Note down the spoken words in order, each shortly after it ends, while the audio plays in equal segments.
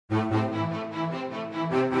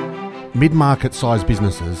Mid-market sized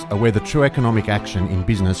businesses are where the true economic action in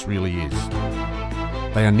business really is.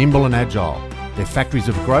 They are nimble and agile. They're factories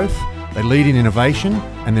of growth, they lead in innovation,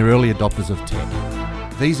 and they're early adopters of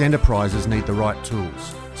tech. These enterprises need the right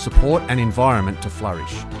tools, support and environment to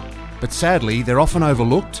flourish. But sadly, they're often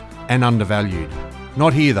overlooked and undervalued.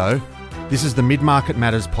 Not here though. This is the Mid-Market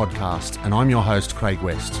Matters podcast, and I'm your host, Craig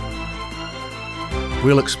West.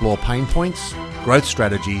 We'll explore pain points, growth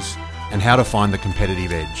strategies, and how to find the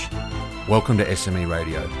competitive edge. Welcome to SME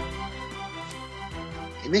Radio.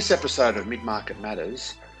 In this episode of Mid-Market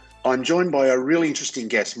Matters, I'm joined by a really interesting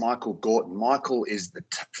guest, Michael Gorton. Michael is the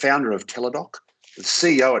founder of Teladoc, the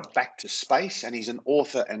CEO at Back to Space, and he's an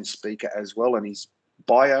author and speaker as well, and his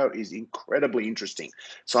bio is incredibly interesting.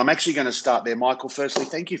 So I'm actually going to start there. Michael, firstly,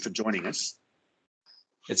 thank you for joining us.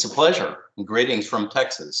 It's a pleasure. Greetings from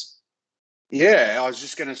Texas. Yeah, I was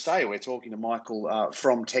just going to say, we're talking to Michael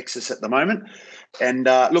from Texas at the moment. And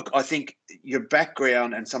look, I think your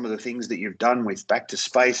background and some of the things that you've done with Back to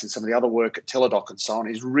Space and some of the other work at Teladoc and so on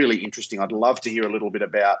is really interesting. I'd love to hear a little bit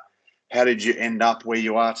about how did you end up where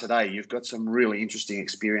you are today? You've got some really interesting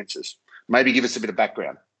experiences. Maybe give us a bit of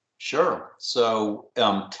background. Sure. So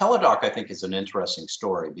Teladoc, I think, is an interesting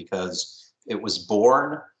story because it was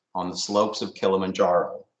born on the slopes of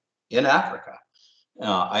Kilimanjaro in Africa.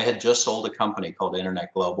 I had just sold a company called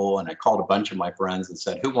Internet Global, and I called a bunch of my friends and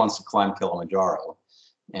said, who wants to climb Kilimanjaro?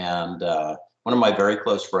 And one of my very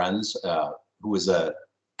close friends, who was an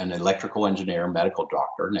electrical engineer, medical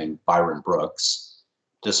doctor named Byron Brooks,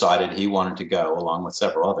 decided he wanted to go along with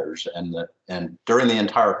several others. And during the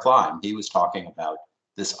entire climb, he was talking about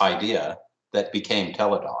this idea that became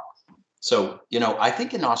Teladoc. So, I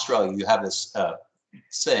think in Australia, you have this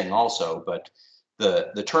saying also, but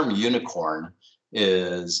the term unicorn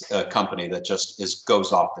is a company that just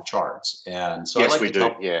goes off the charts. And so yes,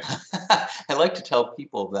 I like to tell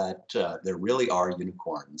people that there really are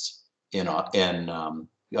unicorns in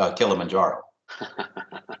Kilimanjaro.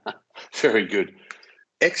 Very good.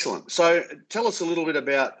 Excellent. So tell us a little bit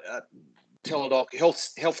about Teladoc,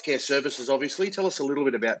 healthcare services, obviously. Tell us a little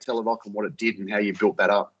bit about Teladoc and what it did and how you built that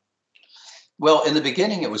up. Well, in the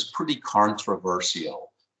beginning, it was pretty controversial.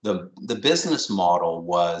 The business model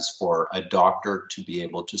was for a doctor to be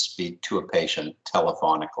able to speak to a patient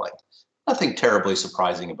telephonically. Nothing terribly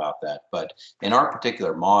surprising about that, but in our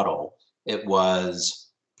particular model, it was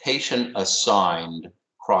patient assigned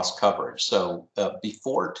cross coverage. So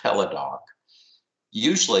before Teladoc,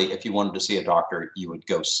 usually if you wanted to see a doctor, you would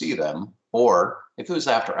go see them, or if it was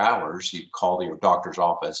after hours, you'd call your doctor's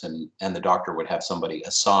office and the doctor would have somebody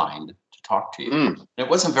assigned to talk to you. It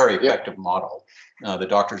wasn't a very effective model. The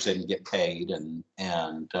doctors didn't get paid, and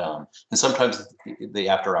sometimes the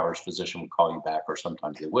after-hours physician would call you back, or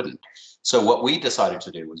sometimes they wouldn't. So what we decided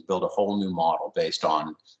to do was build a whole new model based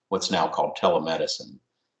on what's now called telemedicine,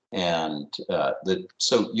 and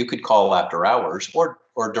so you could call after hours or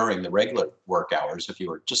during the regular work hours if you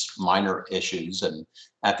were just minor issues and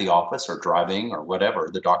at the office or driving or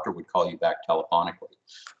whatever. The doctor would call you back telephonically,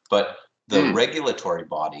 but the regulatory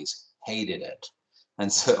bodies hated it,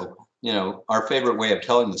 and so. Our favorite way of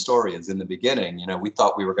telling the story is in the beginning, we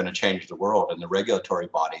thought we were going to change the world, and the regulatory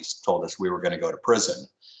bodies told us we were going to go to prison.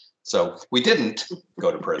 So we didn't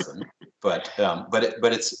go to prison, but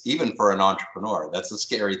it's, even for an entrepreneur, that's a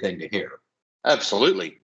scary thing to hear.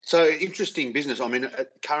 Absolutely. So interesting business. I mean,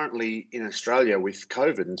 currently in Australia with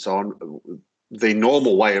COVID and so on, the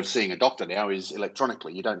normal way of seeing a doctor now is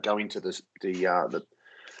electronically. You don't go into the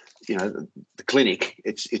clinic.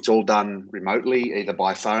 It's all done remotely, either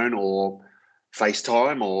by phone or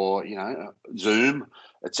FaceTime or Zoom,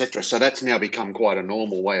 etc. So that's now become quite a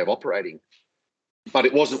normal way of operating. But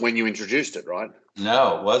it wasn't when you introduced it, right?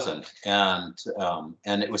 No, it wasn't, and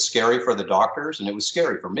it was scary for the doctors, and it was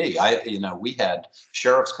scary for me. We had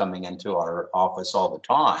sheriffs coming into our office all the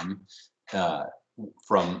time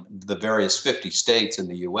from the various 50 states in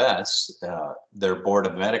the U.S. Their board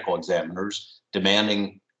of medical examiners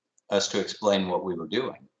demanding us to explain what we were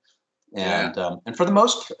doing. And for the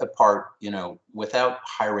most part, without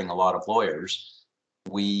hiring a lot of lawyers,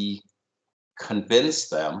 we convinced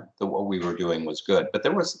them that what we were doing was good. But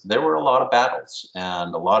there were a lot of battles,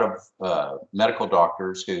 and a lot of medical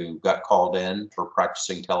doctors who got called in for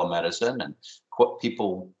practicing telemedicine, and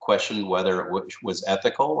people questioned whether it was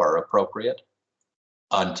ethical or appropriate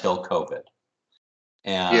until COVID.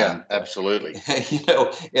 And yeah, absolutely.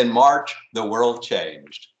 In March, the world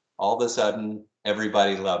changed. All of a sudden,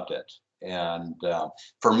 everybody loved it. And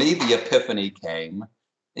for me, the epiphany came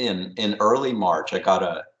in early March. I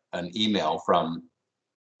got an email from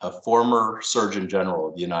a former Surgeon General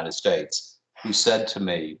of the United States who said to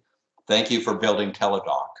me, "Thank you for building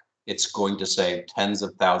Teladoc. it's going to save tens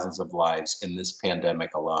of thousands of lives in this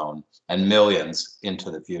pandemic alone and millions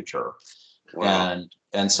into the future. Wow.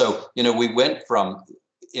 And so, we went from,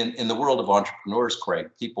 in the world of entrepreneurs, Craig,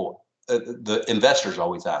 people, the investors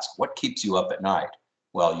always ask, what keeps you up at night?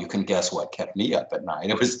 Well, you can guess what kept me up at night.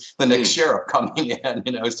 It was the next sheriff coming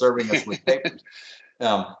in, serving us with papers.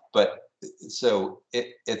 But so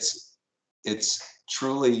it's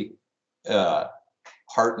truly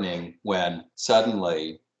heartening when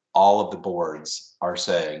suddenly all of the boards are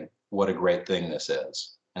saying what a great thing this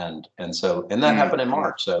is, and that happened in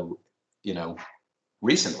March. So,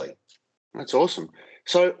 recently. That's awesome.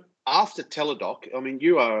 So after Teladoc, I mean,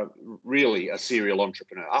 you are really a serial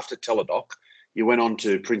entrepreneur. After Teladoc, you went on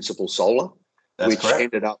to Principal Solar, which correct.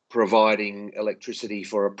 Ended up providing electricity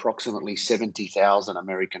for approximately 70,000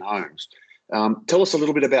 American homes. Tell us a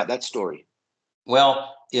little bit about that story.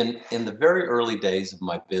 Well, in the very early days of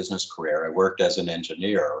my business career, I worked as an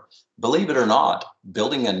engineer, believe it or not,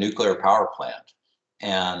 building a nuclear power plant.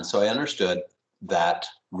 And so I understood that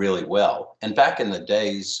really well. And back in the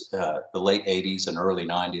days, the late 80s and early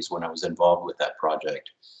 90s, when I was involved with that project,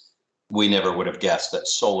 we never would have guessed that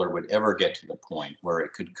solar would ever get to the point where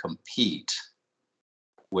it could compete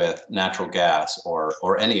with natural gas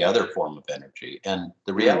or any other form of energy. And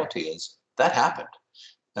the reality is that happened.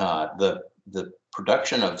 The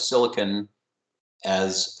production of silicon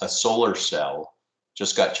as a solar cell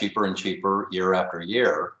just got cheaper and cheaper year after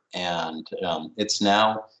year. And it's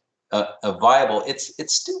now a viable, it's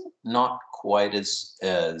still not quite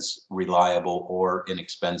as reliable or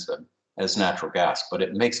inexpensive as natural gas, but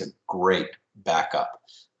it makes a great backup,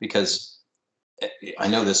 because I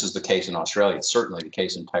know this is the case in Australia. It's certainly the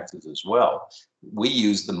case in Texas as well. We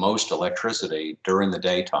use the most electricity during the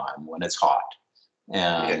daytime when it's hot.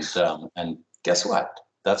 And and guess what?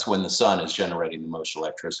 That's when the sun is generating the most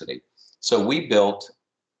electricity. So we built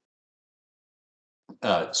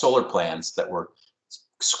solar plants that were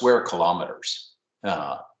square kilometers,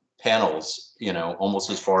 panels, almost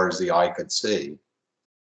as far as the eye could see,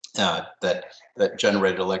 that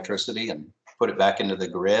generated electricity and put it back into the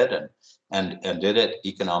grid and did it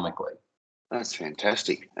economically. That's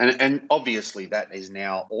fantastic. And obviously that is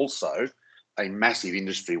now also a massive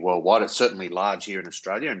industry worldwide. It's certainly large here in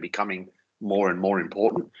Australia and becoming more and more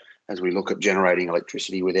important as we look at generating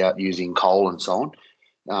electricity without using coal and so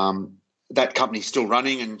on. That company's still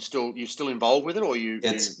running and you're still involved with it, or you've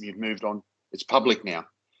moved on? It's public now.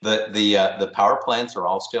 The power plants are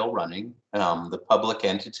all still running. The public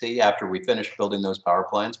entity, after we finished building those power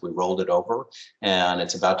plants, we rolled it over, and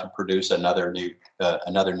it's about to produce another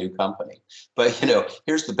new company. But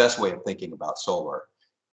here's the best way of thinking about solar.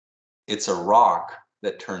 It's a rock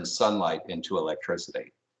that turns sunlight into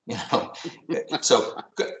electricity. So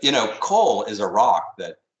coal is a rock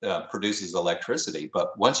that produces electricity,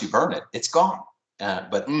 but once you burn it, it's gone.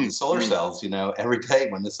 But the solar cells, every day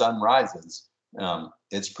when the sun rises,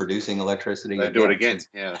 it's producing electricity. They do it again.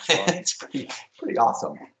 Yeah, that's right. It's pretty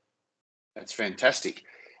awesome. That's fantastic.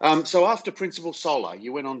 So after Principal Solar,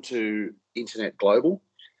 you went on to Internet Global,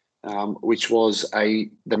 which was the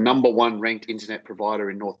number one ranked internet provider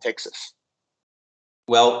in North Texas.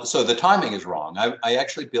 Well, so the timing is wrong. I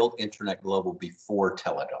actually built Internet Global before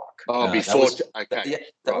Teladoc. Oh, before.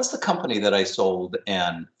 That was the company that I sold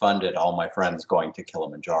and funded all my friends going to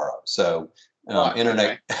Kilimanjaro. So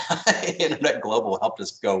Internet Global helped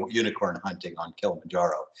us go unicorn hunting on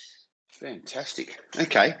Kilimanjaro. Fantastic.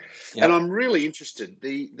 Okay. Yep. And I'm really interested.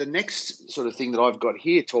 The next sort of thing that I've got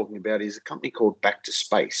here talking about is a company called Back to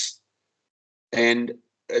Space. And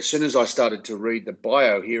as soon as I started to read the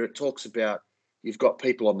bio here, it talks about you've got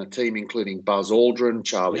people on the team, including Buzz Aldrin,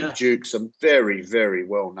 Charlie Duke, some very, very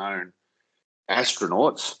well-known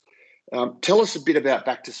astronauts. Tell us a bit about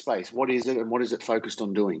Back to Space. What is it and what is it focused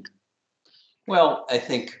on doing? Well, I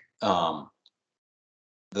think the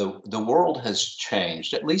world has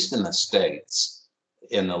changed, at least in the States,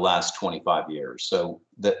 in the last 25 years. So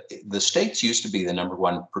the States used to be the number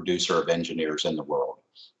one producer of engineers in the world,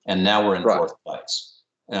 and now we're in fourth place.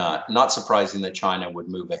 Not surprising that China would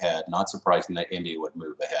move ahead, not surprising that India would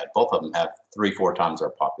move ahead. Both of them have 3-4 times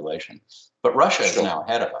our population. But Russia is now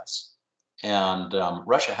ahead of us. And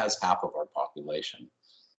Russia has half of our population.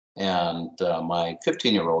 And my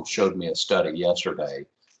 15-year-old showed me a study yesterday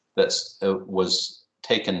that was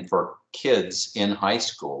taken for kids in high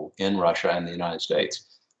school in Russia and the United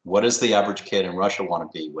States. What does the average kid in Russia want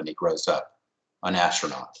to be when he grows up? An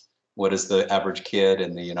astronaut. What does the average kid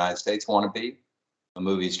in the United States want to be? A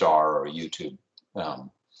movie star or a YouTube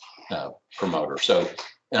promoter. So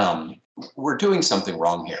we're doing something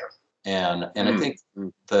wrong here. And I think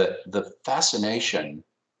the fascination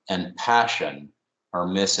and passion are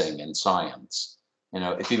missing in science.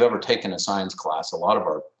 If you've ever taken a science class, a lot of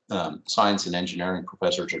our science and engineering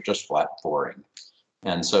professors are just flat boring.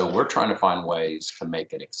 And so we're trying to find ways to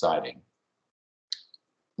make it exciting.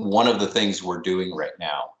 One of the things we're doing right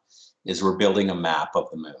now is we're building a map of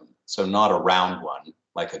the moon. So not a round one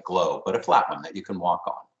like a globe, but a flat one that you can walk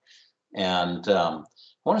on. And I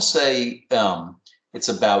want to say it's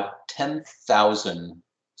about 10,000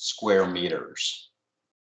 square meters.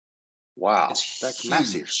 Wow, that's huge.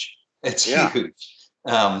 Massive. It's huge.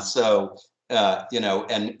 And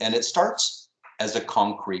it starts as a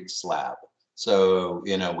concrete slab. So,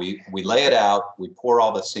 we lay it out, we pour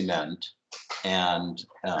all the cement, and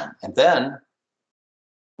then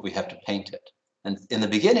we have to paint it. And in the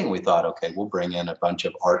beginning, we thought, okay, we'll bring in a bunch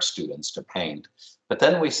of art students to paint. But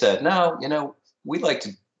then we said, no, we like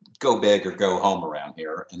to go big or go home around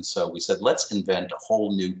here. And so we said, let's invent a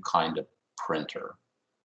whole new kind of printer.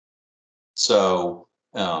 So,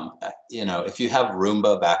 if you have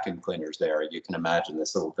Roomba vacuum cleaners there, you can imagine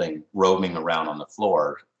this little thing roaming around on the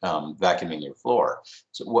floor, vacuuming your floor.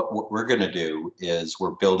 So what we're going to do is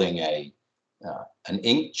we're building an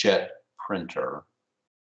inkjet printer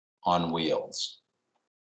on wheels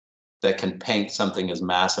that can paint something as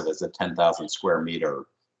massive as a 10,000 square meter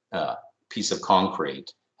piece of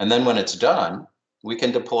concrete. And then when it's done, we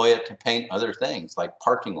can deploy it to paint other things like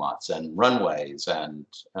parking lots and runways and,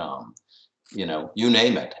 you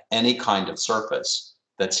name it, any kind of surface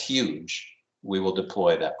that's huge, we will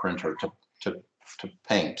deploy that printer to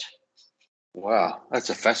paint. Wow, that's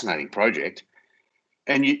a fascinating project.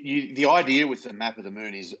 And the idea with the map of the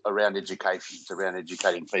moon is around education. It's around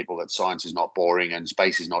educating people that science is not boring and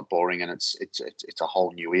space is not boring, and it's a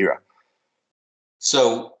whole new era.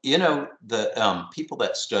 So, the people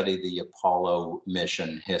that study the Apollo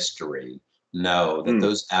mission history know that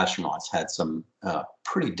those astronauts had some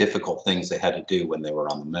pretty difficult things they had to do when they were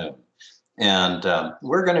on the moon. And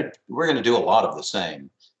we're going to do a lot of the same.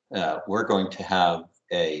 We're going to have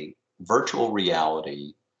a virtual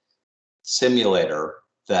reality simulator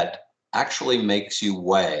that actually makes you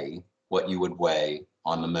weigh what you would weigh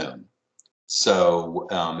on the moon. So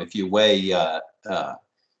if you weigh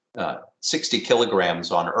 60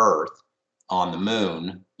 kilograms on Earth, on the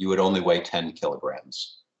moon, you would only weigh 10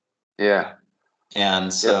 kilograms. Yeah.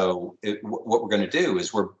 And so what we're going to do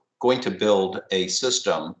is we're going to build a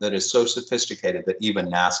system that is so sophisticated that even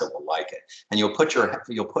NASA will like it. And you'll put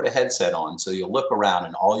a headset on, so you'll look around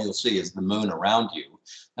and all you'll see is the moon around you.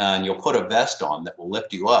 And you'll put a vest on that will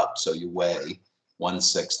lift you up so you weigh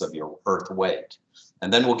 1/6 of your Earth weight.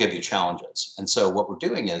 And then we'll give you challenges. And so what we're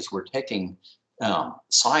doing is we're taking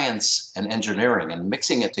science and engineering and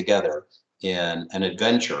mixing it together in an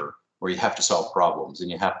adventure where you have to solve problems and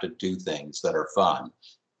you have to do things that are fun,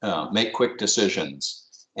 make quick decisions.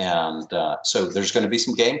 And so there's going to be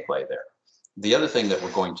some gameplay there. The other thing that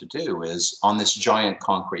we're going to do is on this giant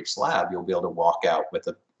concrete slab, you'll be able to walk out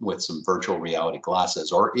with some virtual reality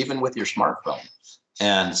glasses or even with your smartphone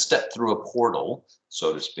and step through a portal,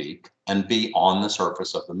 so to speak, and be on the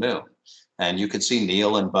surface of the moon. And you could see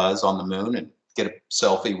Neil and Buzz on the moon and get a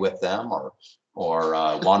selfie with them or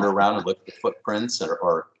wander around and look at the footprints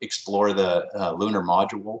or explore the lunar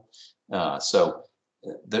module. So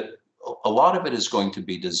a lot of it is going to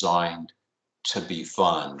be designed to be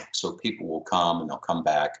fun. So people will come and they'll come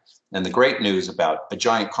back. And the great news about a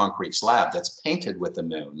giant concrete slab that's painted with the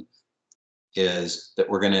moon is that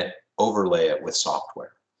we're going to overlay it with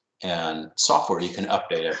software. And software you can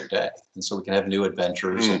update every day. And so we can have new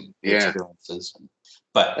adventures and experiences.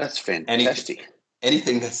 But that's fantastic.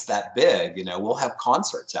 Anything that's that big, we'll have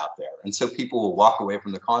concerts out there. And so people will walk away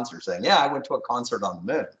from the concert saying, yeah, I went to a concert on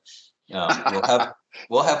the moon.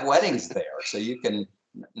 We'll have weddings there. So you can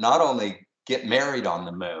not only get married on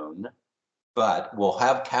the moon, but we'll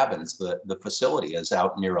have cabins. The facility is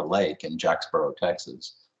out near a lake in Jacksboro,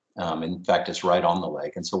 Texas. In fact, it's right on the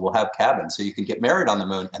lake. And so we'll have cabins so you can get married on the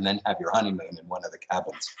moon and then have your honeymoon in one of the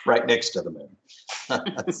cabins right next to the moon.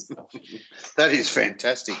 That is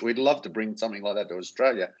fantastic. We'd love to bring something like that to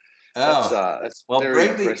Australia. That's very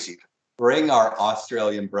impressive. Bring our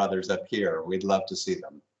Australian brothers up here. We'd love to see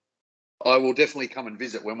them. I will definitely come and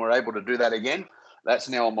visit when we're able to do that again. That's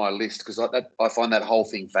now on my list because I find that whole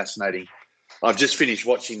thing fascinating. I've just finished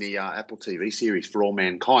watching the Apple TV series For All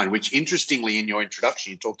Mankind, which interestingly in your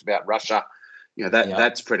introduction, you talked about Russia.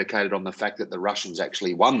 That's predicated on the fact that the Russians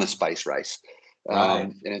actually won the space race. Right.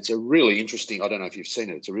 And it's a really interesting, I don't know if you've seen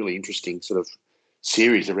it, it's a really interesting sort of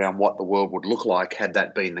series around what the world would look like had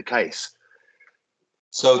that been the case.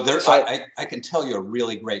 So I can tell you a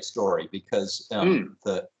really great story because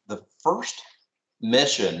the first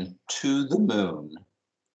mission to the moon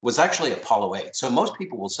was actually Apollo 8. So most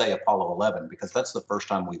people will say Apollo 11 because that's the first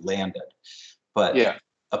time we landed. But Yeah.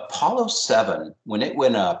 Apollo 7, when it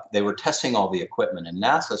went up, they were testing all the equipment, and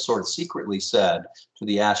NASA sort of secretly said to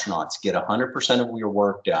the astronauts, get 100% of your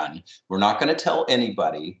work done. We're not going to tell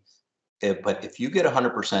anybody, but if you get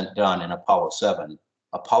 100% done in Apollo 7,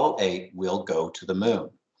 Apollo 8 will go to the moon.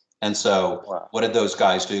 And so What did those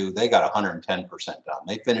guys do? They got 110% done.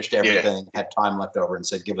 They finished everything, had time left over, and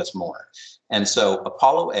said, give us more. And so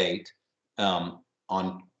Apollo 8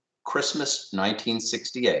 on Christmas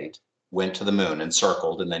 1968, went to the moon and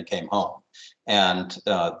circled and then came home. And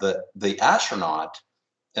the astronaut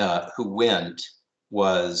who went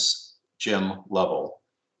was Jim Lovell.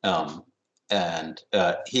 And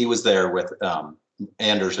he was there with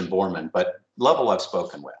Anders and Borman, but Lovell I've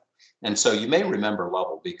spoken with. And so you may remember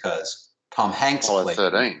Lovell because Tom Hanks played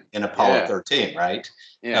in Apollo 13, right?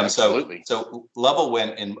 Yeah, absolutely. So Lovell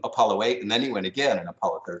went in Apollo 8 and then he went again in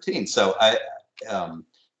Apollo 13. So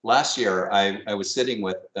last year, I was sitting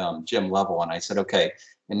with Jim Lovell and I said, okay,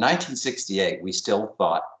 in 1968, we still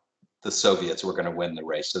thought the Soviets were going to win the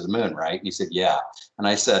race to the moon, right? And he said, yeah. And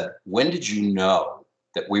I said, when did you know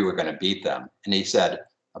that we were going to beat them? And he said,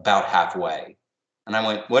 about halfway. And I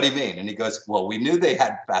went, what do you mean? And he goes, well, we knew they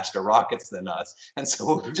had faster rockets than us. And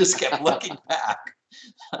so we just kept looking back.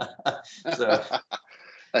 So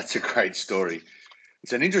that's a great story.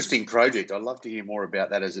 It's an interesting project. I'd love to hear more about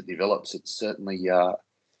that as it develops. It's certainly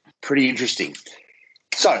pretty interesting.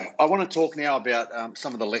 So I want to talk now about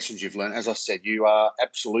some of the lessons you've learned. As I said, you are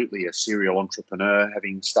absolutely a serial entrepreneur,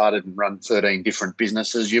 having started and run 13 different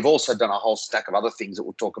businesses. You've also done a whole stack of other things that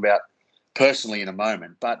we'll talk about personally in a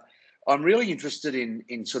moment. But I'm really interested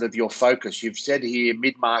in sort of your focus. You've said here,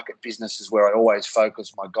 mid-market business is where I always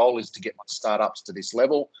focus. My goal is to get my startups to this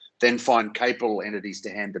level, then find capable entities to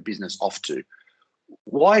hand the business off to.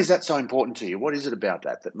 Why is that so important to you? What is it about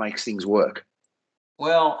that makes things work?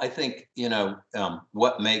 Well, I think,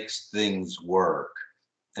 what makes things work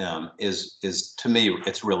is to me,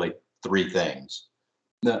 it's really three things.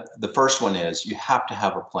 The first one is you have to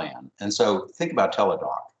have a plan. And so think about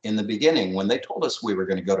Teladoc. In the beginning, when they told us we were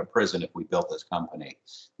going to go to prison if we built this company,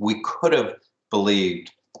 we could have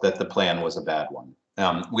believed that the plan was a bad one.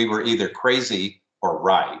 We were either crazy or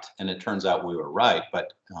right. And it turns out we were right.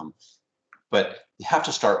 But you have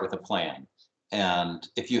to start with a plan. And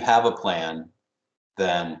if you have a plan,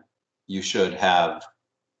 then you should have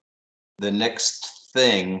the next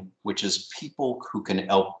thing, which is people who can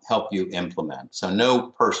help you implement. So no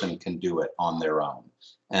person can do it on their own.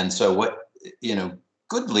 And so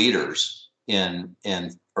good leaders in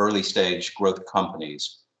early stage growth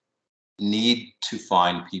companies need to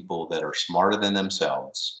find people that are smarter than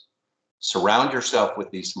themselves. Surround yourself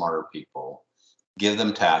with these smarter people. Give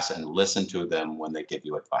them tasks and listen to them when they give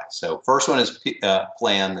you advice. So first one is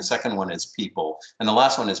plan. The second one is people. And the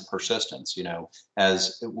last one is persistence.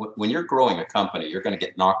 When you're growing a company, you're going to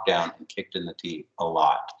get knocked down and kicked in the teeth a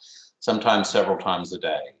lot, sometimes several times a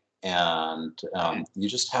day. And you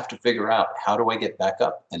just have to figure out, how do I get back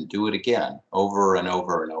up and do it again over and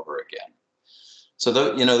over and over again? So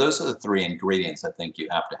those are the three ingredients I think you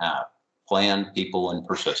have to have: plan, people, and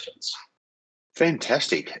persistence.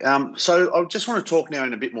 Fantastic. So I just want to talk now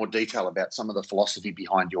in a bit more detail about some of the philosophy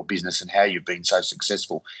behind your business and how you've been so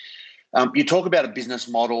successful. You talk about a business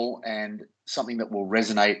model and something that will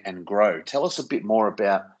resonate and grow. Tell us a bit more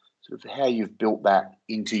about sort of how you've built that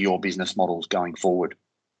into your business models going forward.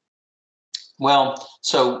 Well,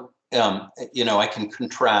 so, I can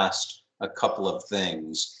contrast a couple of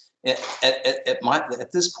things.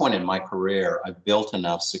 At this point in my career, I've built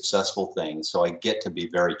enough successful things so I get to be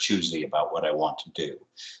very choosy about what I want to do.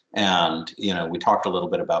 And we talked a little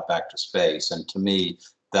bit about Back to Space, and to me,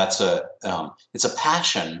 that's it's a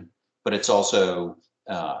passion, but it's also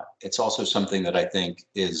something that I think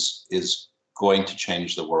is going to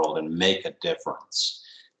change the world and make a difference.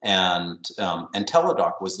 And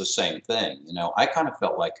Teladoc was the same thing. I kind of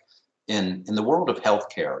felt like in the world of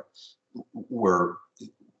healthcare,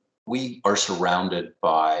 we are surrounded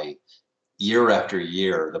by, year after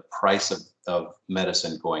year, the price of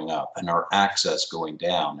medicine going up and our access going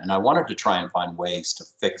down. And I wanted to try and find ways to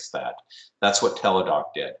fix that. That's what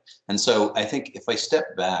Teladoc did. And so I think if I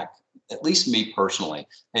step back, at least me personally,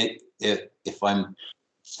 if I'm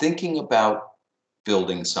thinking about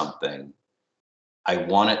building something, I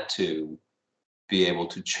want it to be able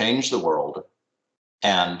to change the world.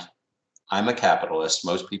 And I'm a capitalist.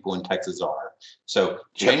 Most people in Texas are. So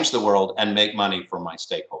change the world and make money for my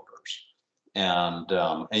stakeholders. And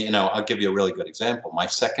I'll give you a really good example. My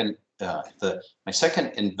second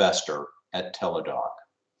investor at Teladoc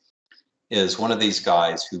is one of these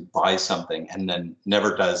guys who buys something and then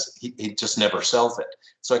never does, he just never sells it.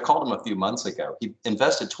 So I called him a few months ago. He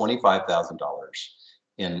invested $25,000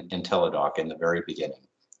 in Teladoc in the very beginning.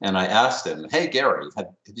 And I asked him, hey, Gary, have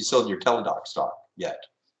you sold your Teladoc stock yet?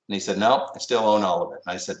 And he said, no, I still own all of it.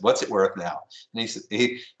 And I said, what's it worth now? And he said,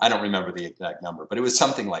 I don't remember the exact number, but it was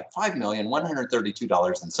something like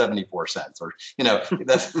 $5,132.74, or,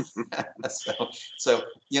 that's, so,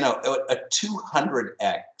 a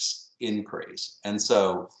 200x increase. And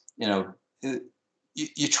so, you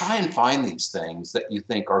try and find these things that you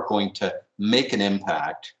think are going to make an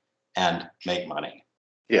impact and make money.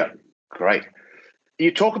 Yeah, great.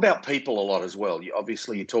 You talk about people a lot as well. You're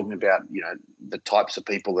talking about, the types of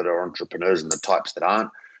people that are entrepreneurs and the types that aren't,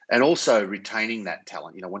 and also retaining that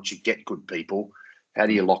talent. Once you get good people, how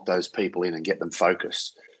do you lock those people in and get them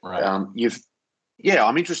focused? Right.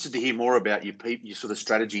 I'm interested to hear more about your sort of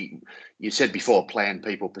strategy. You said before, plan,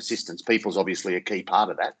 people, persistence. People's obviously a key part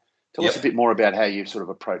of that. Tell us a bit more about how you sort of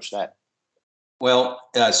approach that. Well,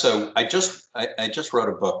 so I just wrote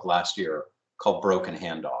a book last year called Broken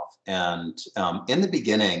Handoff. And in the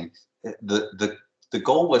beginning, the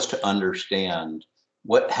goal was to understand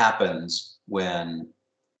what happens when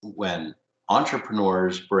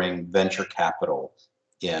entrepreneurs bring venture capital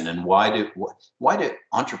in, and why do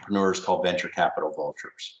entrepreneurs call venture capital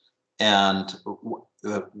vultures? And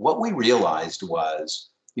what we realized was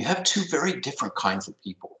you have two very different kinds of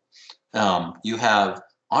people. You have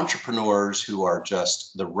entrepreneurs who are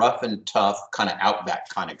just the rough and tough kind of outback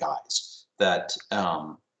kind of guys that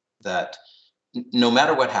no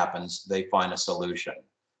matter what happens, they find a solution.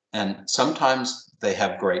 And sometimes they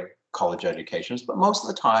have great college educations, but most of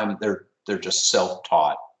the time they're just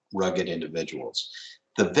self-taught, rugged individuals.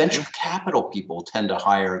 The venture capital people tend to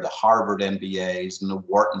hire the Harvard MBAs and the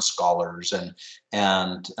Wharton scholars, and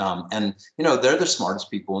they're the smartest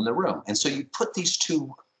people in the room. And so you put these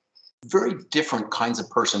two very different kinds of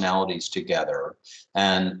personalities together,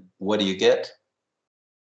 and what do you get?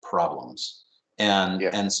 Problems.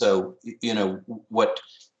 And so what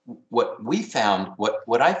we found,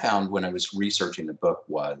 what I found when I was researching the book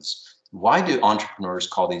was, why do entrepreneurs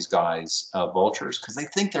call these guys vultures? Because they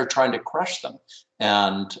think they're trying to crush them.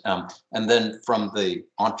 And then from the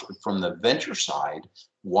venture side,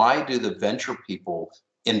 why do the venture people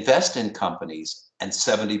invest in companies and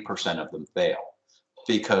 70% of them fail?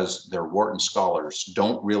 Because their Wharton scholars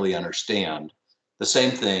don't really understand the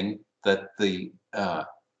same thing that the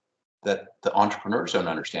entrepreneurs don't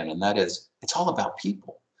understand, and that is, it's all about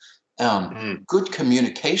people. Good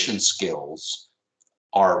communication skills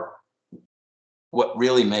are what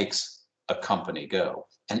really makes a company go,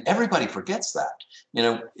 and everybody forgets that.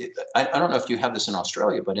 I don't know if you have this in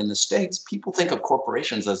Australia, but in the States, people think of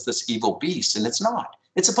corporations as this evil beast, and it's not.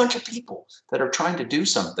 It's a bunch of people that are trying to do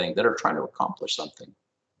something, that are trying to accomplish something.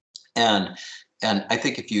 And I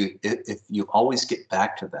think if you always get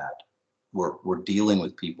back to that, we're dealing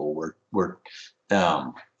with people,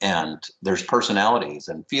 and there's personalities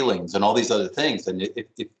and feelings and all these other things. And if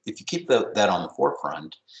you keep that on the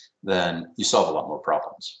forefront, then you solve a lot more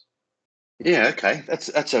problems. Yeah, okay.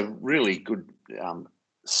 That's a really good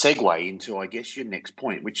segue into, I guess, your next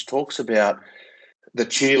point, which talks about the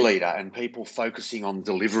cheerleader and people focusing on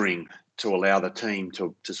delivering to allow the team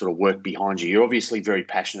to sort of work behind you. You're obviously very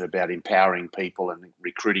passionate about empowering people and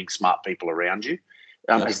recruiting smart people around you.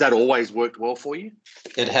 Has that always worked well for you?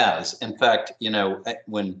 It has. In fact,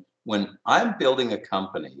 when I'm building a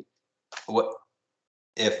company,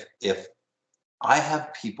 if I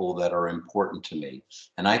have people that are important to me,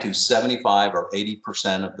 and I do 75 or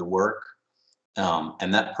 80% of the work,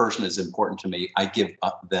 and that person is important to me, I give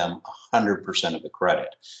them 100% of the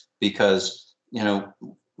credit, because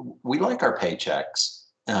we like our paychecks,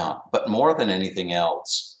 but more than anything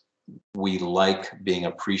else, we like being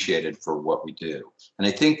appreciated for what we do. And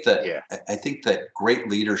I think that great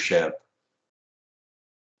leadership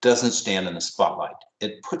doesn't stand in the spotlight.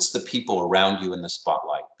 It puts the people around you in the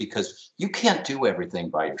spotlight, because you can't do everything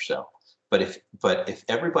by yourself. But if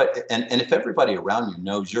everybody and if everybody around you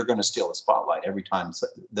knows you're going to steal the spotlight every time,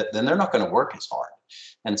 then they're not going to work as hard.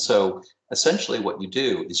 And so essentially what you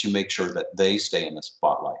do is you make sure that they stay in the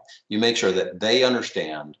spotlight. You make sure that they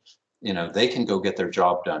understand, they can go get their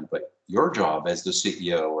job done, but your job as the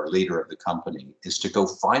CEO or leader of the company is to go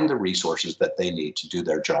find the resources that they need to do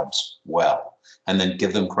their jobs well, and then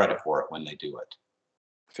give them credit for it when they do it.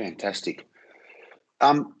 Fantastic.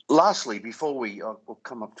 Lastly, before we'll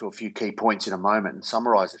come up to a few key points in a moment and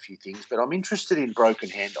summarize a few things, but I'm interested in Broken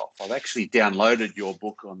Handoff. I've actually downloaded your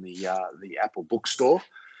book on the Apple bookstore.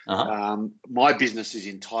 Uh-huh. My business is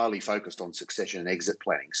entirely focused on succession and exit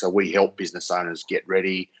planning. So we help business owners get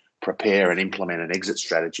ready, prepare and implement an exit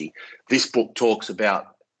strategy. This book talks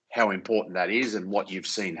about how important that is and what you've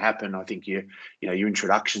seen happen. I think your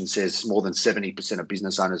introduction says more than 70% of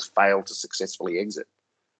business owners fail to successfully exit.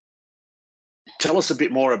 Tell us a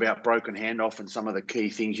bit more about Broken Handoff and some of the key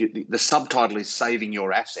things. The subtitle is Saving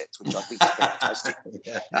Your Assets, which I think is fantastic.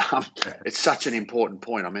 Yeah. It's such an important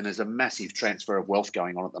point. I mean, there's a massive transfer of wealth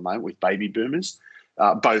going on at the moment with baby boomers,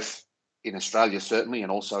 both in Australia, certainly,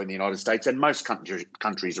 and also in the United States and most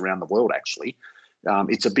countries around the world, actually.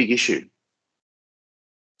 It's a big issue.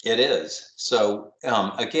 It is. So,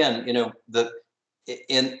 again, in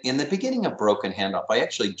the beginning of Broken Handoff, I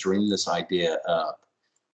actually dreamed this idea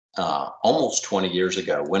almost 20 years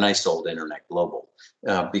ago when I sold Internet Global,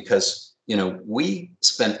 because we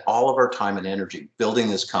spent all of our time and energy building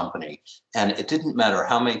this company, and it didn't matter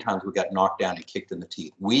how many times we got knocked down and kicked in the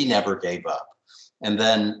teeth. We never gave up. And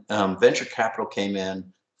then venture capital came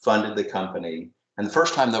in, funded the company, and the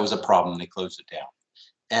first time there was a problem, they closed it down.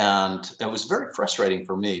 And it was very frustrating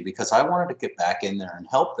for me because I wanted to get back in there and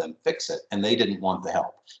help them fix it, and they didn't want the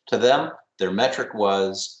help. To them, their metric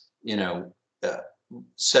was, 70%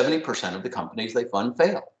 of the companies they fund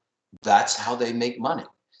fail. That's how they make money.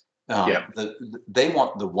 They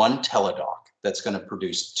want the one teledoc that's going to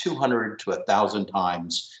produce 200 to 1,000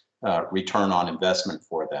 times return on investment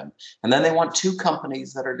for them. And then they want 2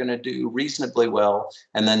 companies that are going to do reasonably well,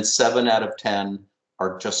 and then 7 out of 10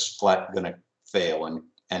 are just flat going to fail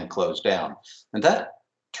and close down. And that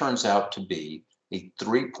turns out to be a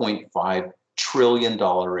 $3.5 trillion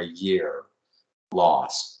a year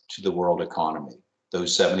loss to the world economy,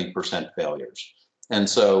 those 70% failures. And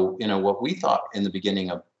so, what we thought in the beginning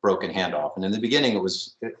of Broken Handoff, and in the beginning it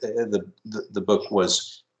was, the book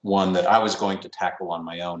was one that I was going to tackle on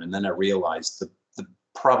my own. And then I realized the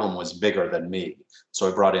problem was bigger than me. So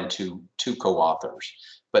I brought in two co-authors.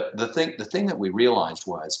 But the thing that we realized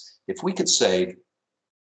was, if we could save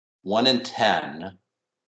 1 in 10%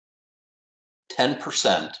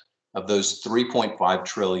 of those $3.5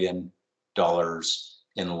 trillion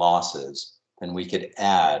in losses, then we could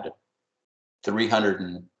add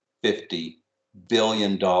 $350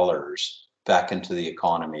 billion back into the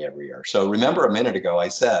economy every year. So remember a minute ago, I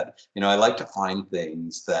said, I like to find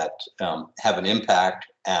things that have an impact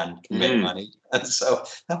and can make money. And so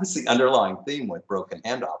that was the underlying theme with Broken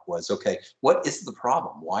Handoff was, okay, what is the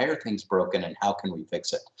problem? Why are things broken and how can we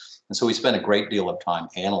fix it? And so we spent a great deal of time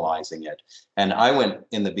analyzing it. And I went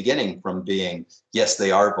in the beginning from being, yes,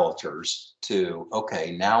 they are vultures, to,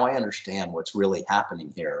 okay, now I understand what's really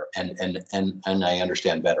happening here. And I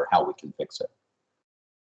understand better how we can fix it.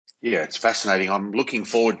 Yeah, it's fascinating. I'm looking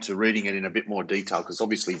forward to reading it in a bit more detail because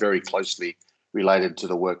obviously very closely related to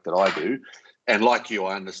the work that I do. And like you,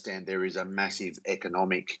 I understand there is a massive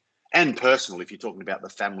economic and personal, if you're talking about the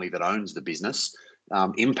family that owns the business,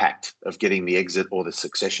 impact of getting the exit or the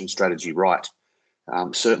succession strategy right.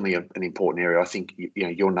 Certainly an important area. I think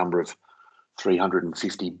your number of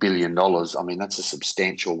 $350 billion, I mean, that's a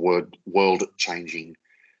substantial world-changing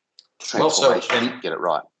transformation to get it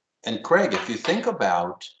right. And Craig, if you think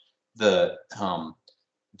about the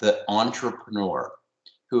entrepreneur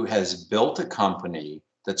who has built a company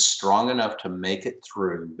that's strong enough to make it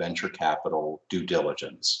through venture capital due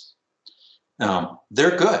diligence,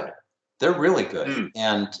 they're good. They're really good.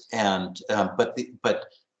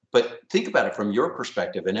 But think about it from your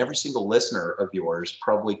perspective, and every single listener of yours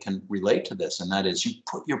probably can relate to this, and that is you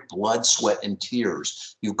put your blood, sweat, and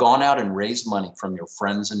tears. You've gone out and raised money from your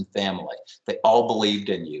friends and family. They all believed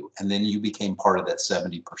in you, and then you became part of that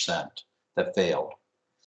 70% that failed.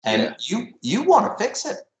 And you want to fix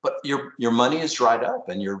it, but your money is dried up,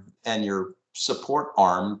 and your support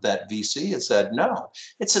arm, that VC, has said no.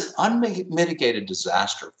 It's an unmitigated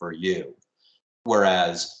disaster for you,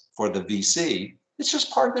 whereas for the VC, it's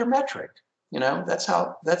just part of their metric. That's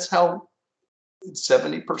how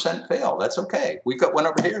 70% fail. That's okay. We've got one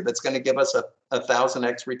over here that's going to give us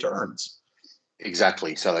 1,000x returns.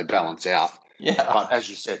 Exactly. So they balance out. Yeah. But as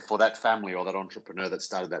you said, for that family or that entrepreneur that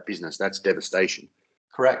started that business, that's devastation.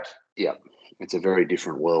 Correct. Yeah. It's a very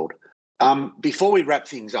different world. Before we wrap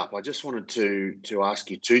things up, I just wanted to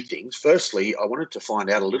ask you 2 things. Firstly, I wanted to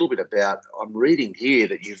find out a little bit about, I'm reading here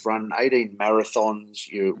that you've run 18 marathons,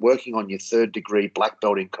 you're working on your 3rd degree black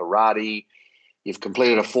belt in karate, you've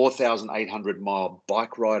completed a 4,800-mile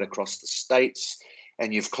bike ride across the states,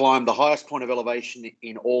 and you've climbed the highest point of elevation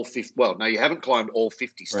in all 50, well, no, you haven't climbed all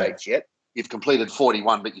 50 states yet. You've completed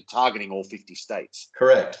 41, but you're targeting all 50 states.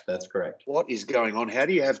 Correct. That's correct. What is going on? How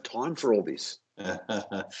do you have time for all this?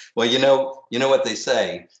 Well, you know what they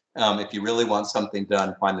say. If you really want something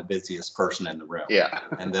done, find the busiest person in the room. Yeah.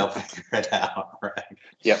 And they'll figure it out, right?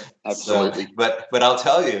 Yep, absolutely. So, but I'll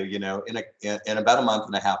tell you, in about a month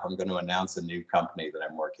and a half, I'm going to announce a new company that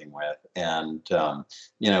I'm working with. And,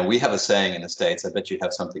 we have a saying in the States, I bet you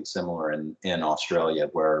have something similar in Australia,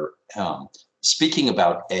 where speaking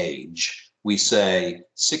about age, we say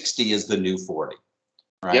 60 is the new 40,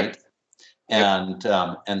 right?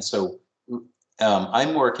 Yep. And so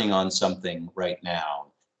I'm working on something right now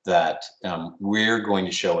that we're going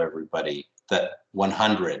to show everybody that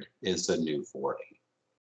 100 is the new 40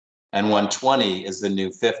 and 120 is the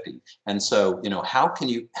new 50. And so, how can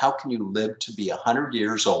you live to be 100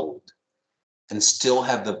 years old and still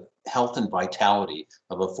have the health and vitality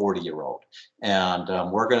of a 40-year-old? And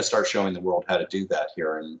we're going to start showing the world how to do that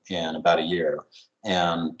here in about a year.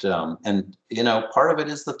 And part of it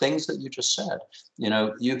is the things that you just said.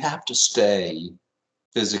 You have to stay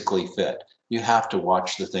physically fit. You have to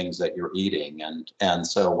watch the things that you're eating. And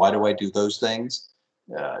so why do I do those things?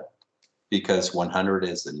 Because 100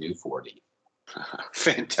 is the new 40.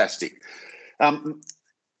 Fantastic.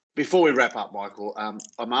 Before we wrap up, Michael,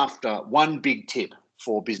 I'm after one big tip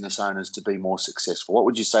for business owners to be more successful. What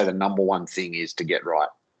would you say the number one thing is to get right?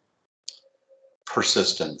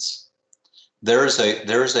 Persistence. There's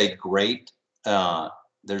a great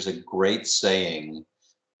saying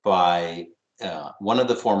by one of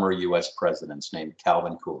the former U.S. presidents named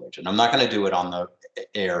Calvin Coolidge, and I'm not going to do it on the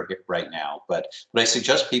air right now, but I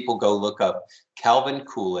suggest people go look up Calvin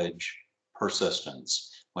Coolidge persistence.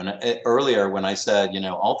 Earlier when I said,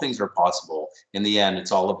 all things are possible, in the end,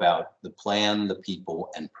 it's all about the plan, the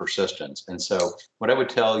people, and persistence. And so what I would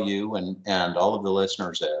tell you and all of the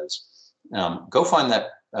listeners is, go find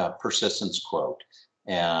that persistence quote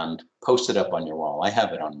and post it up on your wall. I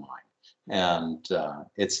have it on mine, and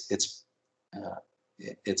it's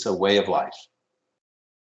a way of life.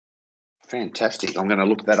 Fantastic. I'm going to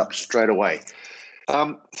look that up straight away.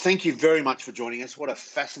 Thank you very much for joining us. What a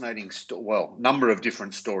fascinating, number of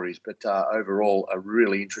different stories, but overall a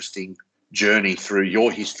really interesting journey through your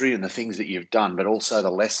history and the things that you've done, but also the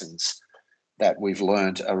lessons that we've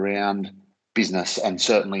learned around business and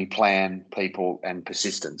certainly plan, people, and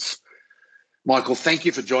persistence. Michael, thank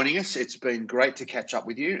you for joining us. It's been great to catch up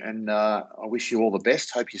with you, and I wish you all the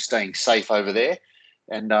best. Hope you're staying safe over there.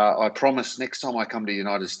 And I promise next time I come to the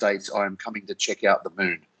United States, I am coming to check out the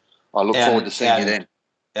moon. I look forward to seeing you then.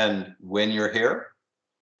 And when you're here,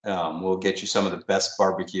 we'll get you some of the best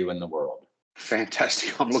barbecue in the world.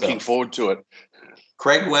 Fantastic. I'm looking forward to it.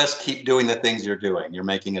 Craig West, keep doing the things you're doing. You're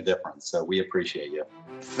making a difference. So we appreciate you.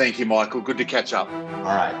 Thank you, Michael. Good to catch up. All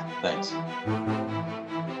right. Thanks.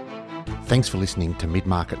 Thanks for listening to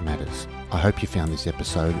Mid-Market Matters. I hope you found this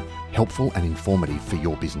episode helpful and informative for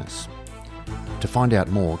your business. To find out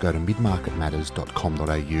more, go to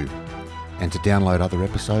midmarketmatters.com.au. And to download other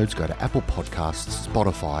episodes, go to Apple Podcasts,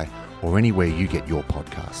 Spotify, or anywhere you get your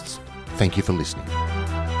podcasts. Thank you for listening.